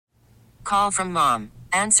call from mom.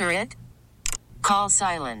 Answer it. Call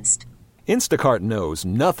silenced. Instacart knows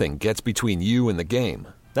nothing gets between you and the game.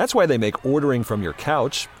 That's why they make ordering from your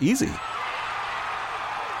couch easy.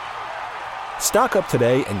 Stock up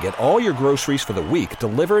today and get all your groceries for the week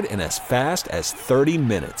delivered in as fast as 30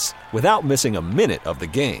 minutes without missing a minute of the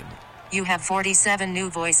game. You have 47 new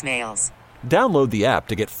voicemails. Download the app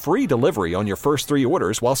to get free delivery on your first 3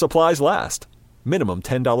 orders while supplies last. Minimum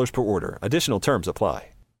 $10 per order. Additional terms apply.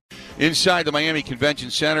 Inside the Miami Convention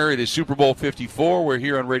Center, it is Super Bowl 54. We're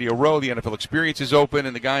here on Radio Row. The NFL Experience is open,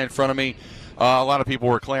 and the guy in front of me, a lot of people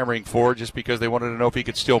were clamoring for just because they wanted to know if he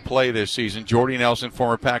could still play this season. Jordy Nelson,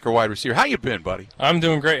 former Packer wide receiver. How you been, buddy? I'm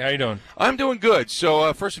doing great. How you doing? I'm doing good.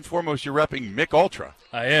 So first and foremost, you're repping Mick Ultra.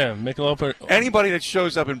 I am. Michelob Ultra. Anybody that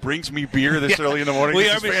shows up and brings me beer this early in the morning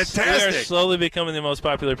is fantastic. We are slowly becoming the most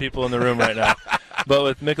popular people in the room right now. But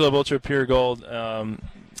with Michelob Ultra Pure Gold,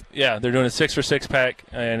 they're doing a 6-for-6 pack,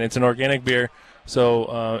 and it's an organic beer.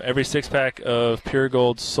 So every 6-pack of Pure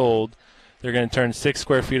Gold sold, they're going to turn 6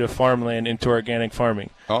 square feet of farmland into organic farming.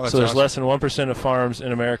 Oh, that's so there's awesome. less than 1% of farms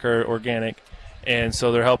in America are organic, and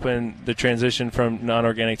so they're helping the transition from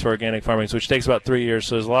non-organic to organic farming, which takes about 3 years.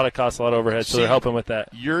 So there's a lot of costs, a lot of overhead, so they're helping with that.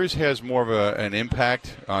 Yours has more of an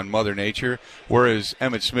impact on Mother Nature, whereas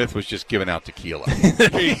Emmitt Smith was just giving out tequila.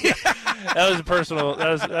 That was personal.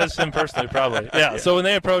 That's him personally, probably. Yeah. So when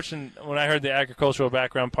they approached, and when I heard the agricultural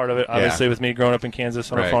background part of it, obviously with me growing up in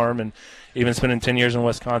Kansas on a farm and even spending 10 years in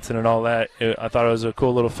Wisconsin and all that, I thought it was a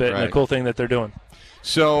cool little fit and a cool thing that they're doing.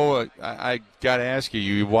 So I got to ask you,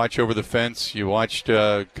 you watch over the fence. You watched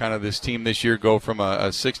kind of this team this year go from a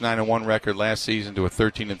 6-9-1 record last season to a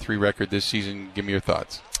 13-3 record this season. Give me your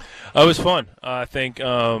thoughts. It was fun. I think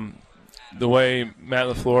the way Matt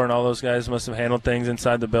LaFleur and all those guys must have handled things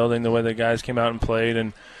inside the building, the way the guys came out and played,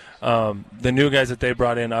 and the new guys that they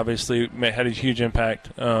brought in obviously had a huge impact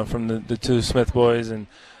from the two Smith boys and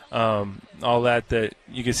all that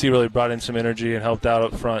you could see really brought in some energy and helped out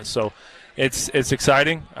up front. So it's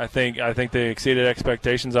exciting. I think they exceeded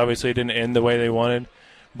expectations. Obviously, it didn't end the way they wanted,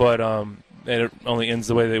 but it only ends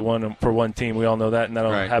the way they want for one team. We all know that, and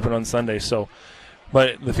that'll happen on Sunday. So.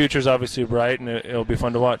 But the future's obviously bright, and it'll be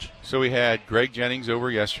fun to watch. So we had Greg Jennings over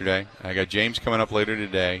yesterday. I got James coming up later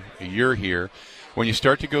today. You're here. When you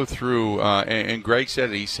start to go through, and Greg said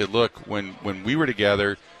it, he said, look, when we were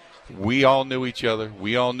together, we all knew each other.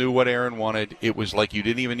 We all knew what Aaron wanted. It was like you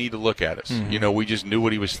didn't even need to look at us. Mm-hmm. We just knew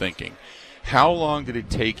what he was thinking. How long did it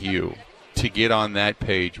take you to get on that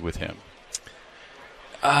page with him?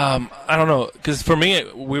 I don't know, because for me,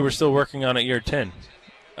 we were still working on it year 10.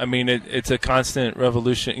 I mean, it's a constant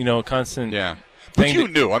revolution, a constant thing. But you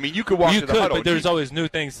knew. I mean, you could walk to the huddle. But there's always new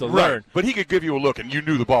things to learn. But he could give you a look, and you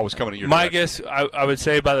knew the ball was coming in your direction. My guess, I would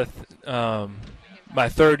say by my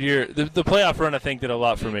third year, the playoff run, I think, did a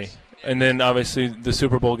lot for me. And then, obviously, the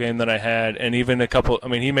Super Bowl game that I had, and even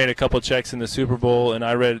he made a couple checks in the Super Bowl, and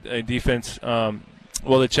I read a defense,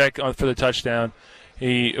 the check for the touchdown,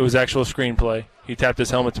 it was actual screenplay. He tapped his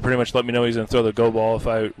helmet to pretty much let me know he was going to throw the go ball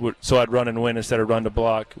so I'd run and win instead of run to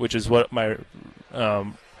block, which is what my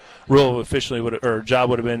rule officially job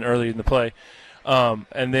would have been early in the play.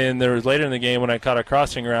 And then there was later in the game when I caught a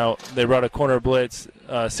crossing route, they brought a corner blitz,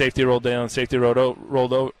 safety rolled down, safety rolled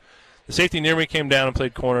over. The safety near me came down and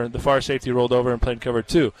played corner. The far safety rolled over and played cover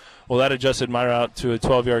 2. Well, that adjusted my route to a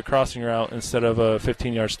 12-yard crossing route instead of a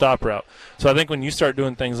 15-yard stop route. So I think when you start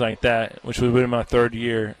doing things like that, which would have been my third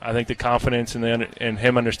year, I think the confidence and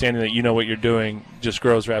him understanding that you know what you're doing just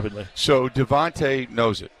grows rapidly. So Devontae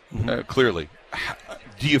knows it, clearly.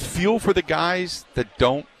 Do you feel for the guys that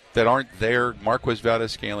aren't there? Marquez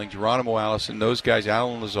Valdes-Scantling, Geronimo Allison, those guys,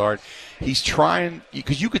 Alan Lazard. He's trying,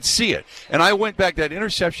 because you could see it. And I went back, that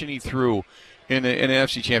interception he threw in an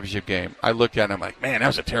NFC Championship game, I looked at it and I'm like, man, that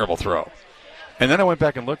was a terrible throw. And then I went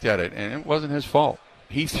back and looked at it, and it wasn't his fault.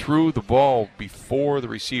 He threw the ball before the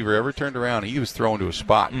receiver ever turned around. He was thrown to a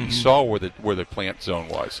spot. Mm-hmm. He saw where the plant zone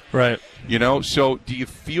was. Right. So do you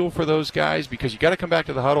feel for those guys? Because you got to come back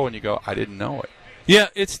to the huddle and you go, I didn't know it. Yeah,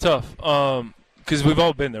 it's tough. Because we've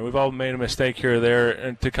all been there. We've all made a mistake here or there,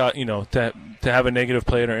 and to have a negative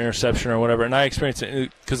play or interception or whatever. And I experienced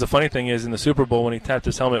it because the funny thing is in the Super Bowl when he tapped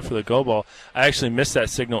his helmet for the go ball, I actually missed that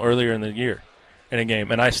signal earlier in the year in a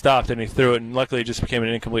game. And I stopped and he threw it, and luckily it just became an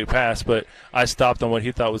incomplete pass, but I stopped on what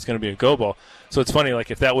he thought was going to be a go ball. So it's funny,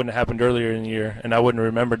 like if that wouldn't have happened earlier in the year and I wouldn't have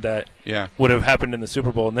remembered that, would have happened in the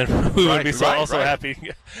Super Bowl, and then we would be also happy.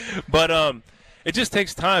 But it just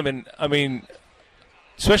takes time, and I mean –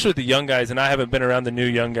 especially with the young guys, and I haven't been around the new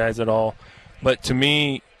young guys at all, but to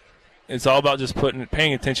me, it's all about just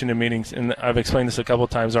paying attention to meetings, and I've explained this a couple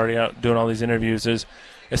of times already out doing all these interviews, is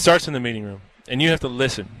it starts in the meeting room, and you have to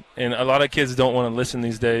listen. And a lot of kids don't want to listen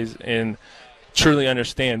these days and truly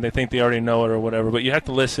understand. They think they already know it or whatever. But you have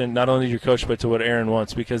to listen not only to your coach but to what Aaron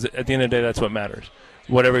wants, because at the end of the day, that's what matters.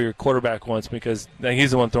 Whatever your quarterback wants, because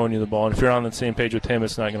he's the one throwing you the ball. And if you're on the same page with him,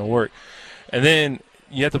 it's not going to work. And then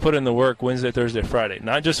you have to put in the work Wednesday, Thursday, Friday.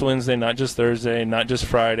 Not just Wednesday, not just Thursday, not just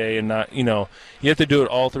Friday, and not, you have to do it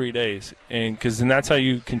all 3 days. And because then that's how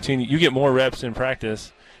you continue. You get more reps in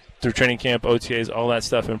practice through training camp, OTAs, all that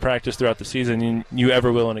stuff in practice throughout the season than you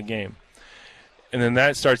ever will in a game. And then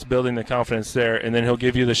that starts building the confidence there, and then he'll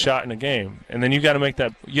give you the shot in a game. And then you got to make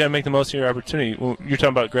the most of your opportunity. You're talking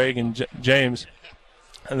about Greg and James,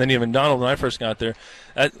 and then even Donald when I first got there.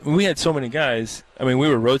 We had so many guys. I mean, we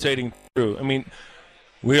were rotating through. I mean,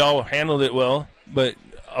 we all handled it well, but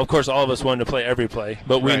of course all of us wanted to play every play.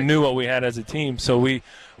 But we knew what we had as a team, so we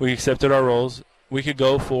accepted our roles. We could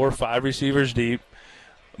go 4 or 5 receivers deep,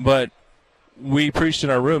 but we preached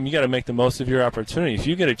in our room, you got to make the most of your opportunity. If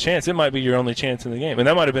you get a chance, it might be your only chance in the game. And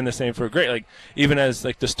that might have been the same for Greg. Like, even as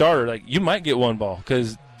like the starter, like you might get one ball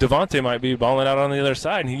because Devontae might be balling out on the other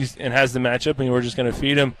side and has the matchup, and we're just going to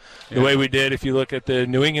feed him the way we did. If you look at the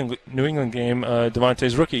New England game,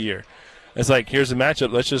 Devontae's rookie year, it's like, here's the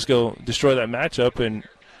matchup. Let's just go destroy that matchup. And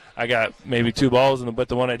I got maybe 2 balls, but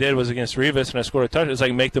the one I did was against Revis, and I scored a touchdown. It's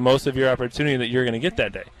like, make the most of your opportunity that you're going to get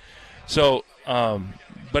that day. So,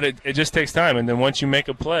 but it just takes time. And then once you make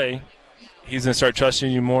a play, he's going to start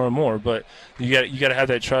trusting you more and more. But you got to have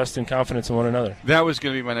that trust and confidence in one another. That was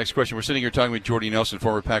going to be my next question. We're sitting here talking with Jordy Nelson,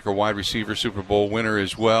 former Packer wide receiver, Super Bowl winner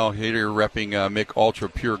as well, hitter repping Mick Ultra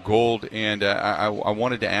Pure Gold. And I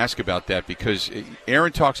wanted to ask about that because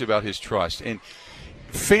Aaron talks about his trust. And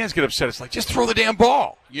fans get upset. It's like, just throw the damn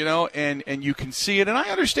ball, and you can see it. And I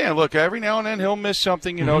understand. Look, every now and then he'll miss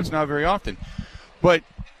something. It's not very often. But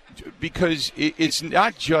because it's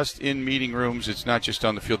not just in meeting rooms, it's not just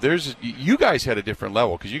on the field. You guys had a different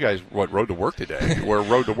level because you guys rode to work today.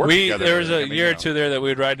 Rode to work together. There was a year or two there that we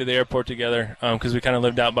would ride to the airport together because we kind of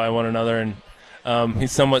lived out by one another, and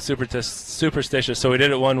he's somewhat superstitious. So we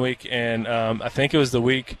did it one week, and I think it was the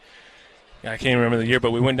week. I can't remember the year,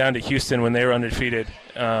 but we went down to Houston when they were undefeated,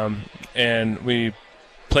 and we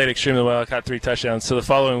played extremely well. I caught 3 touchdowns. So the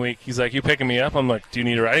following week, he's like, "You picking me up?" I'm like, "Do you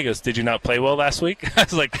need a ride?" He goes, "Did you not play well last week?" I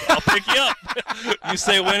was like, "I'll pick you up. You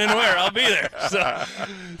say when and where, I'll be there."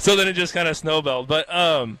 So then it just kind of snowballed. But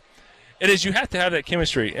it is, you have to have that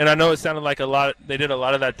chemistry. And I know it sounded like a lot. They did a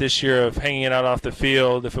lot of that this year of hanging it out off the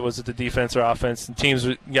field, if it was at the defense or offense.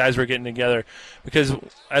 And guys were getting together because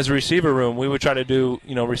as a receiver room, we would try to do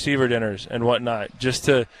receiver dinners and whatnot just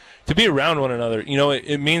to be around one another.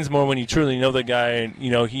 It means more when you truly know the guy and,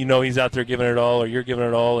 he's out there giving it all or you're giving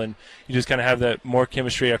it all, and you just kind of have that more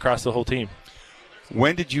chemistry across the whole team.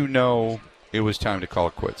 When did you know it was time to call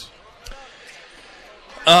it quits?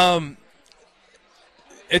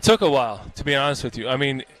 It took a while, to be honest with you. I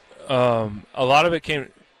mean, a lot of it came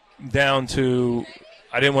down to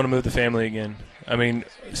I didn't want to move the family again. I mean,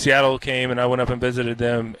 Seattle came and I went up and visited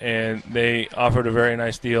them, and they offered a very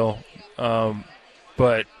nice deal.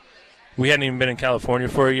 But we hadn't even been in California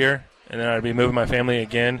for a year, and then I'd be moving my family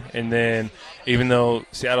again. And then even though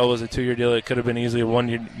Seattle was a 2-year deal, it could have been easily a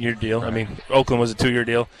 1-year deal. Right. I mean, Oakland was a 2-year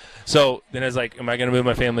deal. So then it's like, am I going to move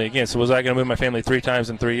my family again? So was I going to move my family 3 times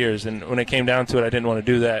in 3 years? And when it came down to it, I didn't want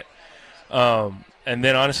to do that. And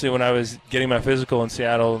then, honestly, when I was getting my physical in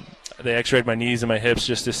Seattle, they x-rayed my knees and my hips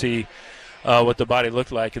just to see what the body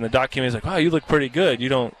looked like. And the doc came in and was like, "Wow, you look pretty good. You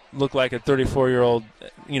don't look like a 34-year-old,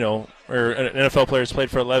 or an NFL player who's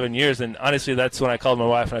played for 11 years. And honestly, that's when I called my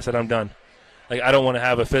wife and I said, "I'm done. Like, I don't want to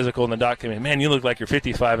have a physical." And the doc came in, "Man, you look like you're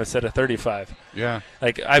 55 instead of 35. Yeah.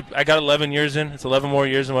 Like, I got 11 years in. It's 11 more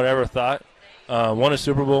years than what I ever thought. Won a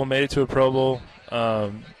Super Bowl, made it to a Pro Bowl,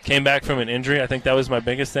 came back from an injury. I think that was my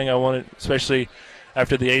biggest thing I wanted, especially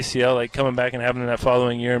after the ACL, like coming back and having that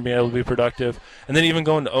following year and being able to be productive. And then even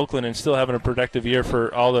going to Oakland and still having a productive year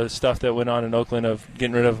for all the stuff that went on in Oakland of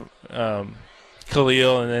getting rid of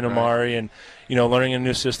Khalil and then Amari and, learning a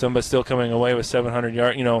new system, but still coming away with 700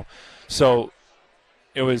 yards, So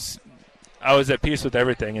I was at peace with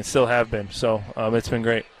everything and still have been. So it's been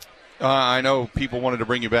great. I know people wanted to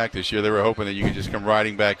bring you back this year. They were hoping that you could just come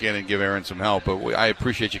riding back in and give Aaron some help. But I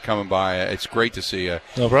appreciate you coming by. It's great to see you.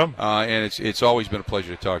 No problem. And it's always been a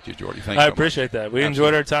pleasure to talk to you, Jordy. Thank you. I appreciate that. We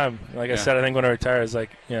enjoyed our time. Like I said, I think when I retire, it's like,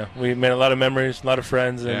 we made a lot of memories, a lot of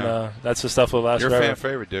friends, and that's the stuff that will last forever. You're a fan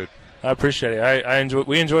favorite, dude. I appreciate it.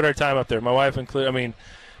 We enjoyed our time up there. My wife included. I mean,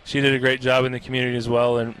 she did a great job in the community as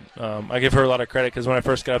well, and I give her a lot of credit because when I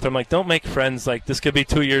first got up there, I'm like, don't make friends. Like, this could be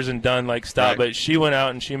 2 years and done. Like, stop. Right. But she went out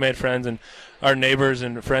and she made friends, and our neighbors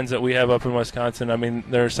and friends that we have up in Wisconsin, I mean,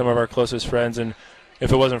 they're some of our closest friends, and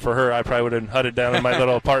if it wasn't for her, I probably would have hunted down in my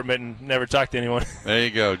little apartment and never talked to anyone. There you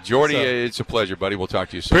go. Jordy, it's a pleasure, buddy. We'll talk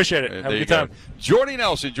to you soon. Appreciate it. Have a good time. Jordy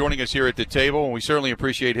Nelson joining us here at the table, and we certainly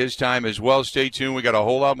appreciate his time as well. Stay tuned. We got a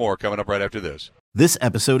whole lot more coming up right after this. This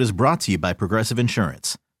episode is brought to you by Progressive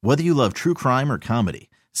Insurance. Whether you love true crime or comedy,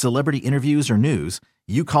 celebrity interviews or news,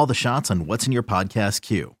 you call the shots on what's in your podcast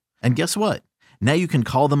queue. And guess what? Now you can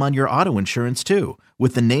call them on your auto insurance too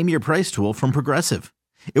with the Name Your Price tool from Progressive.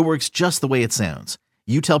 It works just the way it sounds.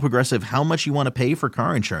 You tell Progressive how much you want to pay for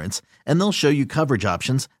car insurance, and they'll show you coverage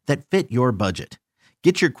options that fit your budget.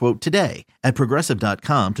 Get your quote today at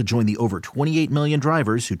Progressive.com to join the over 28 million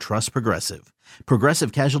drivers who trust Progressive.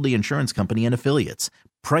 Progressive Casualty Insurance Company and Affiliates.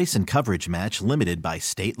 Price and coverage match limited by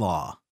state law.